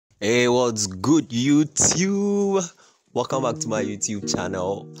Hey, what's good, YouTube? Welcome back to my YouTube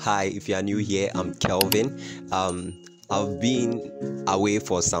channel. Hi, if you are new here, I'm Kelvin. I've been away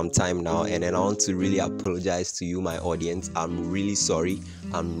for some time now, and then I want to really apologize to you, my audience. I'm really sorry.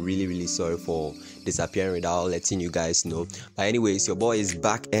 I'm really sorry for disappearing without letting you guys know. But anyways, your boy is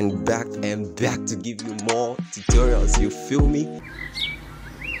back and back to give you more tutorials. You feel me?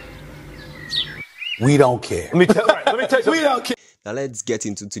 We don't care. Let me tell you. We don't care. Now let's get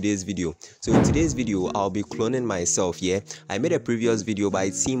into today's video. So in today's video, I'll be cloning myself. Yeah, I made a previous video, but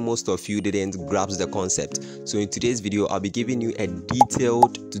it seemed most of you didn't grasp the concept. So in today's video, I'll be giving you a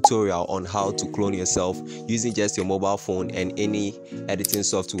detailed tutorial on how to clone yourself using just your mobile phone and any editing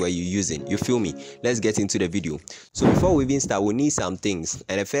software you're using. You feel me? Let's get into the video. So before we even start, we need some things,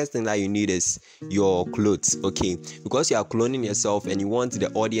 and the first thing that you need is your clothes. Okay, because you are cloning yourself and you want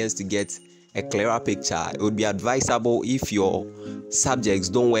the audience to get a clearer picture, it would be advisable if your subjects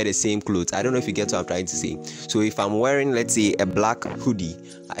don't wear the same clothes. I don't know if you get what I'm trying to say. So if I'm wearing, let's say, a black hoodie,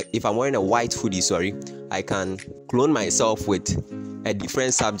 if I'm wearing a white hoodie, I can clone myself with a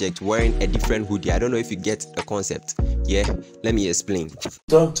different subject wearing a different hoodie. I don't know if you get the concept. Yeah, let me explain.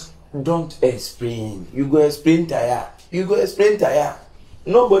 Don't explain. You go explain tire.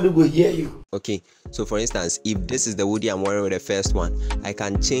 Nobody will hear you. Okay, so for instance, if this is the hoodie I'm wearing with the first one, I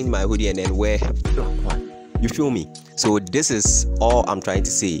can change my hoodie and then wear black one. You feel me? So this is all I'm trying to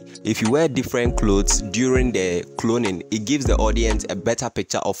say. If you wear different clothes during the cloning, it gives the audience a better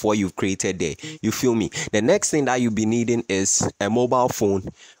picture of what you've created there. You feel me? The next thing that you'll be needing is a mobile phone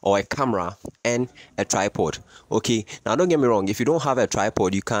or a camera and a tripod. Okay, now don't get me wrong, if you don't have a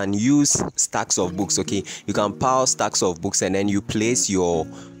tripod, you can use stacks of books. Okay, you can pile stacks of books and then you place your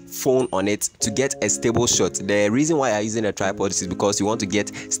phone on it to get a stable shot. The reason why I'm using a tripod is because you want to get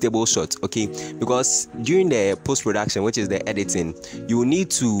stable shots. Okay, because during the post-production, which is the editing, you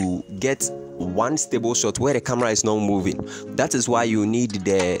need to get one stable shot where the camera is not moving. That is why you need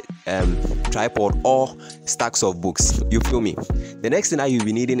the tripod or stacks of books. You feel me? The next thing that you'll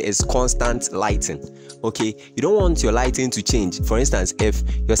be needing is constant lighting. Okay, you don't want your lighting to change. For instance, if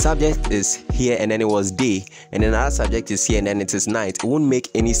your subject is here and then it was day, and then another subject is here and then it is night, it won't make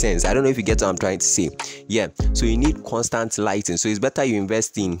any sense. I don't know if you get what I'm trying to say. Yeah, so you need constant lighting. So it's better you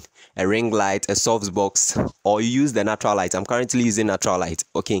invest in a ring light, a softbox, or you use the natural light. I'm currently using natural light.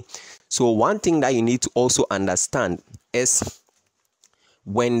 Okay, so one thing that you need to also understand is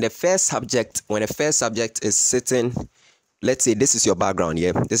when the first subject is sitting, let's say this is your background.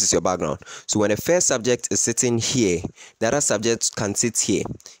 Yeah, this is your background. So when the first subject is sitting here, the other subject can sit here.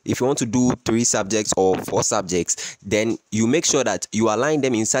 If you want to do 3 subjects or 4 subjects, then you make sure that you align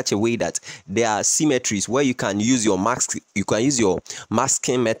them in such a way that there are symmetries where you can use your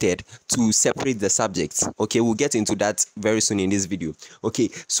masking method to separate the subjects. Okay, we'll get into that very soon in this video. Okay,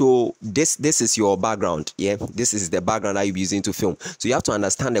 so this is your background. Yeah, this is the background that you'll be using to film. So you have to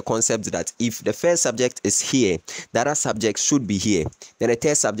understand the concept that if the first subject is here, the other subject should be here, then the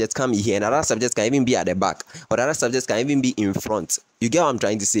third subject can be here, and other subjects can even be at the back, or the other subjects can even be in front. You get what I'm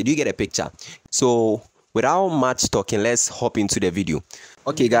trying to say? Do you get a picture? So without much talking, let's hop into the video.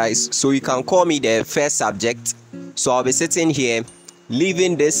 Okay guys, so you can call me the first subject. So I'll be sitting here,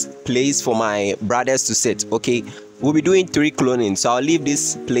 leaving this place for my brothers to sit. Okay, we'll be doing 3 cloning, so I'll leave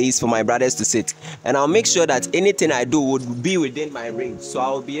this place for my brothers to sit, and I'll make sure that anything I do would be within my range. So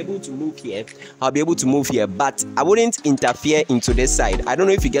I'll be able to move here, but I wouldn't interfere into this side. I don't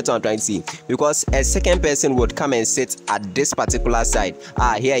know if you get what I'm trying to see, because a second person would come and sit at this particular side.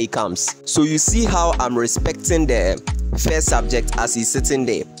 Here he comes. So you see how I'm respecting the first subject as he's sitting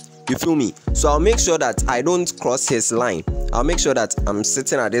there. You feel me? So I'll make sure that I don't cross his line. I'll make sure that I'm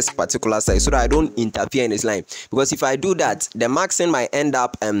sitting at this particular side so that I don't interfere in his line. Because if I do that, the marking might end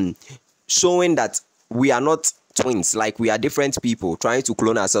up showing that we are not twins, like we are different people trying to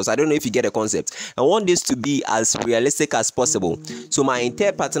clone ourselves. I don't know if you get the concept. I want this to be as realistic as possible. So my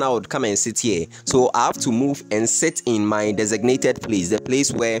entire partner would come and sit here. So I have to move and sit in my designated place, the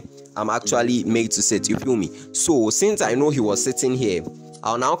place where I'm actually made to sit. You feel me? So since I know he was sitting here,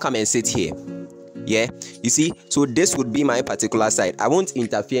 I'll now come and sit here. Yeah, you see, so this would be my particular side. I won't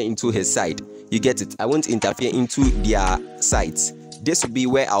interfere into his side. You get it? I won't interfere into their sides. This will be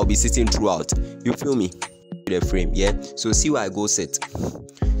where I'll be sitting throughout. You feel me? The frame. Yeah, so see where I go sit.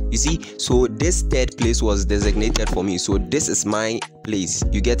 You see, so this third place was designated for me, so this is my place.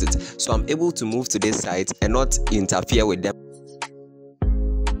 You get it? So I'm able to move to this side and not interfere with them.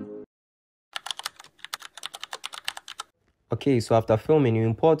 Okay, so after filming, you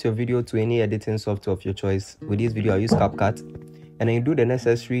import your video to any editing software of your choice. With this video, I use CapCut, and then you do the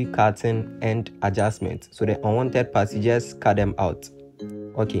necessary cutting and adjustment. So the unwanted parts, you just cut them out.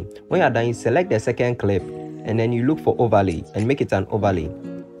 Okay, when you're done, you select the second clip and then you look for overlay and make it an overlay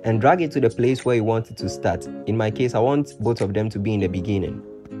and drag it to the place where you want it to start. In my case, I want both of them to be in the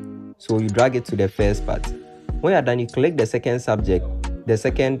beginning. So you drag it to the first part. When you're done, you click the second subject, the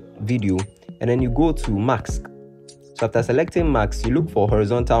second video, and then you go to mask. So after selecting mask, you look for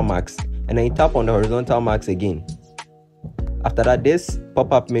horizontal mask and then you tap on the horizontal mask again. After that, this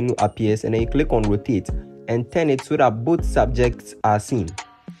pop-up menu appears and then you click on rotate and turn it so that both subjects are seen.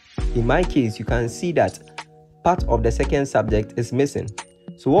 In my case, you can see that part of the second subject is missing.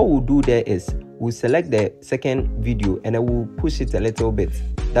 So what we'll do there is we'll select the second video and then we'll push it a little bit.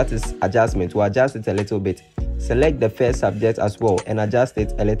 That is adjustment. We'll adjust it a little bit. Select the first subject as well and adjust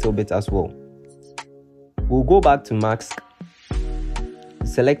it a little bit as well. We'll go back to mask,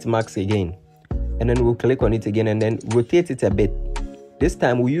 select mask again, and then we'll click on it again and then rotate it a bit. This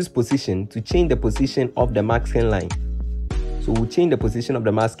time we'll use position to change the position of the masking line. So we'll change the position of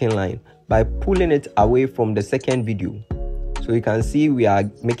the masking line by pulling it away from the second video. So you can see we are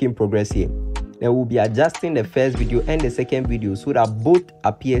making progress here. Then we'll be adjusting the first video and the second video so that both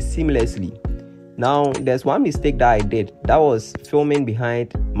appear seamlessly. Now there's one mistake that I did. That was filming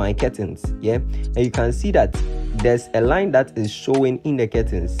behind my curtains. Yeah, and you can see that there's a line that is showing in the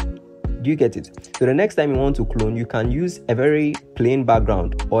curtains. Do you get it? So the next time you want to clone, you can use a very plain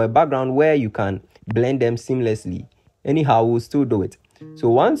background or a background where you can blend them seamlessly. Anyhow, we'll still do it. So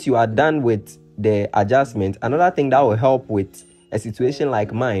once you are done with the adjustment, another thing that will help with a situation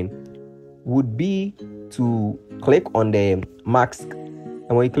like mine would be to click on the mask.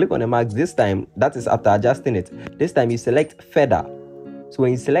 And when you click on the mask this time, that is after adjusting it. This time you select feather. So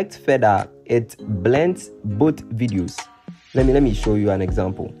when you select feather, it blends both videos. Let me show you an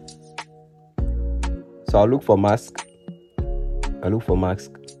example. So I'll look for mask.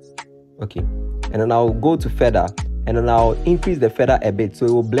 Okay. And then I'll go to feather and then I'll increase the feather a bit so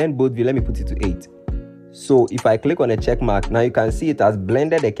it will blend both views. Let me put it to 8. So if I click on the check mark, now you can see it has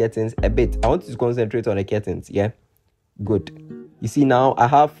blended the curtains a bit. I want you to concentrate on the curtains. Yeah, good. You see now I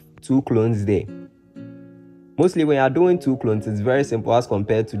have 2 clones there. Mostly when you are doing 2 clones, it's very simple as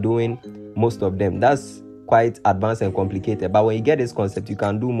compared to doing most of them. That's quite advanced and complicated, but when you get this concept, you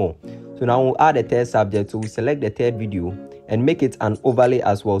can do more. So now we'll add a third subject. So we select the third video and make it an overlay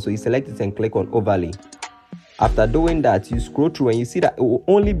as well. So you select it and click on overlay. After doing that, you scroll through and you see that it will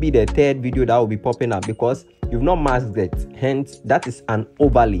only be the third video that will be popping up because you've not masked it. Hence, that is an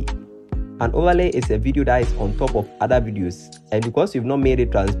overlay. An overlay is a video that is on top of other videos. And because you've not made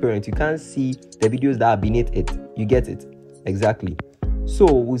it transparent, you can't see the videos that are beneath it. You get it? Exactly.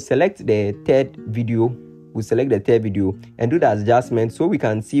 So we'll select the third video. And do the adjustment so we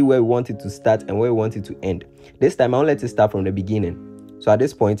can see where we want it to start and where we want it to end. This time I'll let it start from the beginning. So at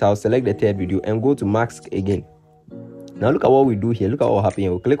this point, I'll select the third video and go to mask again. Now look at what we do here. Look at what happened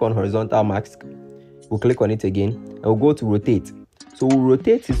here. We'll click on horizontal mask. We'll click on it again and we'll go to rotate. So we'll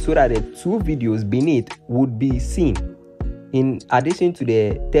rotate it so that the 2 videos beneath would be seen in addition to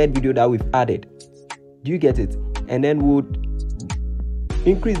the third video that we've added. Do you get it? And then we'll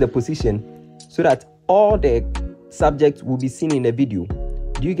increase the position so that all the subjects will be seen in the video.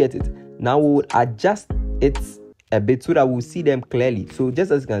 Do you get it? Now we'll adjust it a bit so that we'll see them clearly. So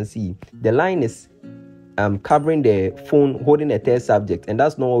just as you can see, the line is covering the phone holding the third subject, and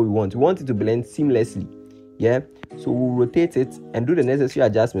that's not what we want. We want it to blend seamlessly. Yeah, so we'll rotate it and do the necessary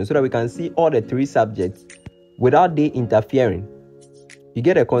adjustments so that we can see all the 3 subjects without they interfering. You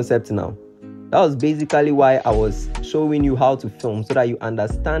get a concept now. That was basically why I was showing you how to film, so that you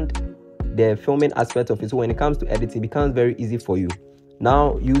understand the filming aspect of it. So when it comes to editing, it becomes very easy for you.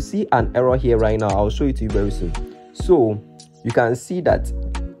 Now you see an error here right now. I'll show it to you very soon. So you can see that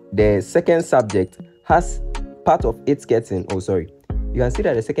the second subject has part of its curtain. You can see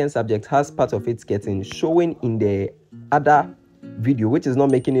that the second subject has part of its curtain showing in the other video, which is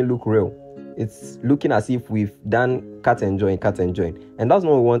not making it look real. It's looking as if we've done cut and join, and that's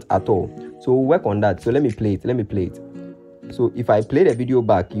not what we want at all. So we'll work on that. So let me play it. So if I play the video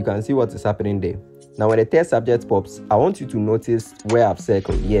back, you can see what is happening there. Now when the third subject pops, I want you to notice where I've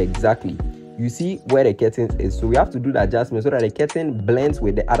circled. Yeah, exactly. You see where the curtain is. So we have to do the adjustment so that the curtain blends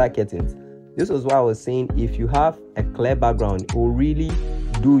with the other curtains. This was why I was saying if you have a clear background, it will really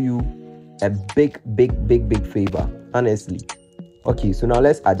do you a big favor, honestly. Okay, so now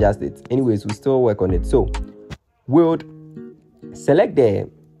let's adjust it. Anyways, we'll still work on it. So we'll select the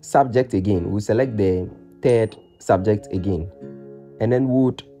subject again. We'll select the third subject again. And then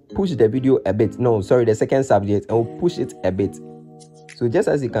we'll push the video a bit. The second subject, and we'll push it a bit. So just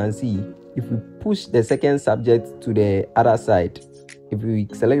as you can see, if we push the second subject to the other side, if we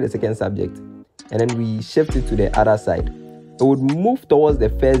select the second subject and then we shift it to the other side, it would move towards the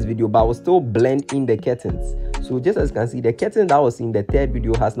first video, but I will still blend in the curtains. So just as you can see, the curtain that was in the third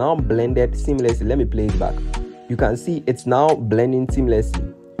video has now blended seamlessly. Let me play it back. You can see it's now blending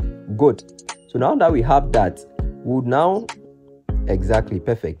seamlessly. Good. So now that we have that, we would now exactly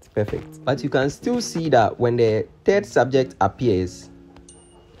perfect. But you can still see that when the third subject appears,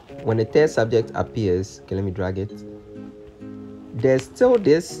 okay, let me drag it. There's still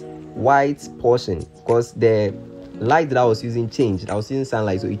this white portion because the light that I was using changed. I was using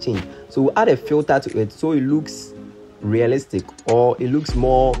sunlight, so it changed. So we'll add a filter to it so it looks realistic, or it looks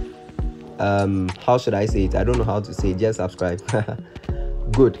more how should I say it? I don't know how to say it. Just subscribe.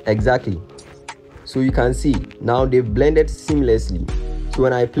 Good, exactly. So you can see now they've blended seamlessly. So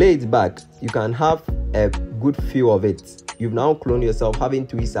when I play it back, you can have a good feel of it. You've now cloned yourself having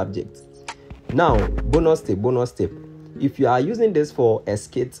 3 subjects. Now bonus tip, if you are using this for a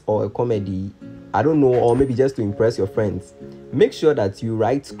skit or a comedy, I don't know, or maybe just to impress your friends, make sure that you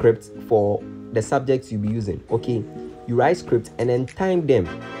write scripts for the subjects you'll be using. Okay, you write scripts and then time them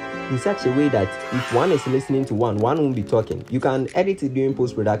in such a way that if one is listening to one won't be talking. You can edit it during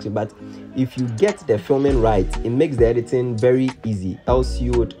post-production, but if you get the filming right, it makes the editing very easy, else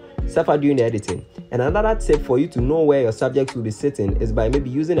you would suffer during the editing. And another tip for you to know where your subjects will be sitting is by maybe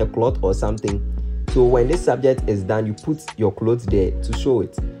using a cloth or something. So when this subject is done, you put your clothes there to show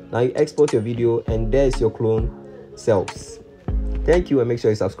it. Now you export your video and there's your clone selves. Thank you, and make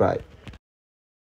sure you subscribe.